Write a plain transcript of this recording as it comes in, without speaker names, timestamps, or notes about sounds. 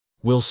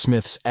Will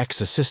Smith's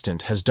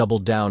ex-assistant has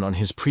doubled down on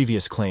his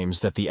previous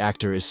claims that the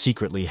actor is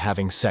secretly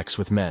having sex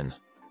with men.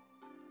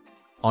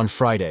 On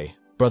Friday,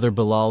 brother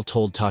Bilal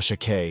told Tasha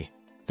K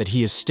that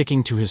he is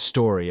sticking to his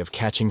story of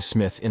catching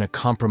Smith in a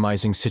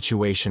compromising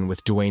situation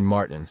with Duane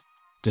Martin,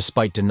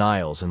 despite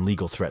denials and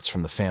legal threats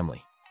from the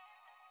family.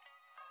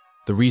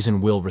 The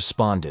reason Will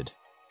responded,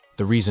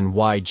 the reason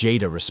why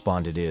Jada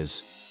responded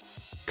is,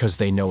 "'Cause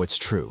they know it's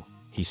true,"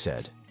 he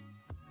said.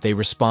 They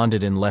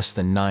responded in less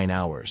than 9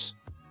 hours.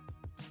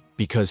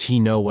 "Because he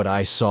know what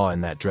I saw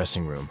in that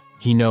dressing room.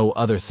 He know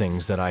other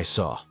things that I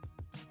saw."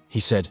 He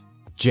said,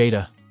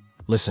 "Jada,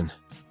 listen,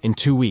 in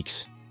 2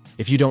 weeks,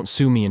 if you don't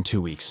sue me in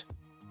 2 weeks,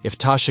 if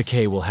Tasha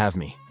K will have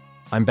me,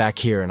 I'm back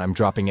here and I'm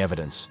dropping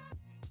evidence.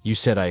 You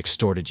said I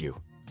extorted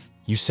you.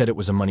 You said it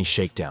was a money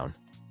shakedown.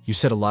 You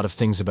said a lot of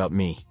things about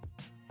me.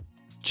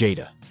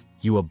 Jada,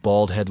 you a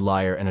bald-head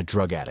liar and a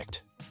drug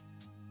addict."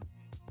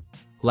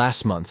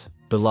 Last month,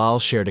 Bilal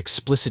shared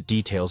explicit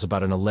details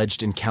about an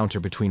alleged encounter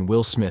between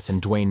Will Smith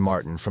and Duane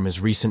Martin from his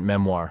recent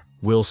memoir,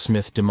 Will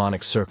Smith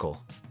Demonic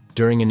Circle,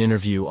 during an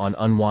interview on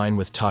Unwind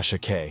with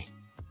Tasha K.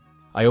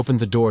 "I opened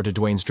the door to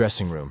Duane's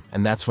dressing room,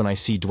 and that's when I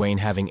see Duane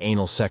having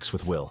anal sex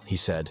with Will," he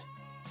said.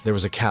 "There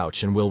was a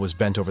couch, and Will was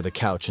bent over the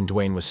couch, and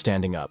Duane was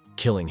standing up,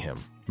 killing him,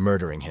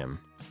 murdering him.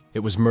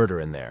 It was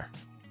murder in there."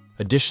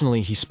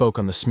 Additionally, he spoke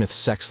on the Smith's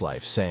sex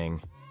life,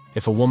 saying,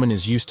 "If a woman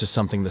is used to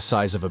something the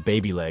size of a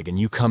baby leg and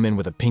you come in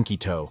with a pinky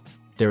toe,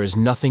 there is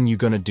nothing you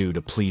gonna do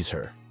to please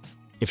her.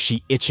 If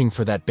she itching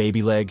for that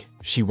baby leg,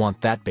 she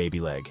want that baby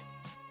leg."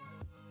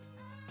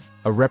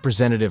 A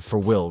representative for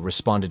Will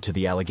responded to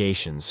the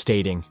allegations,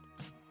 stating,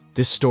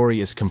 "This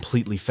story is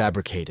completely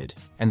fabricated,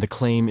 and the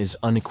claim is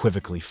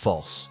unequivocally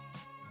false."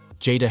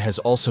 Jada has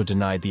also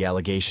denied the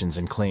allegations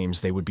and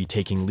claims they would be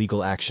taking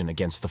legal action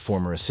against the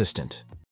former assistant.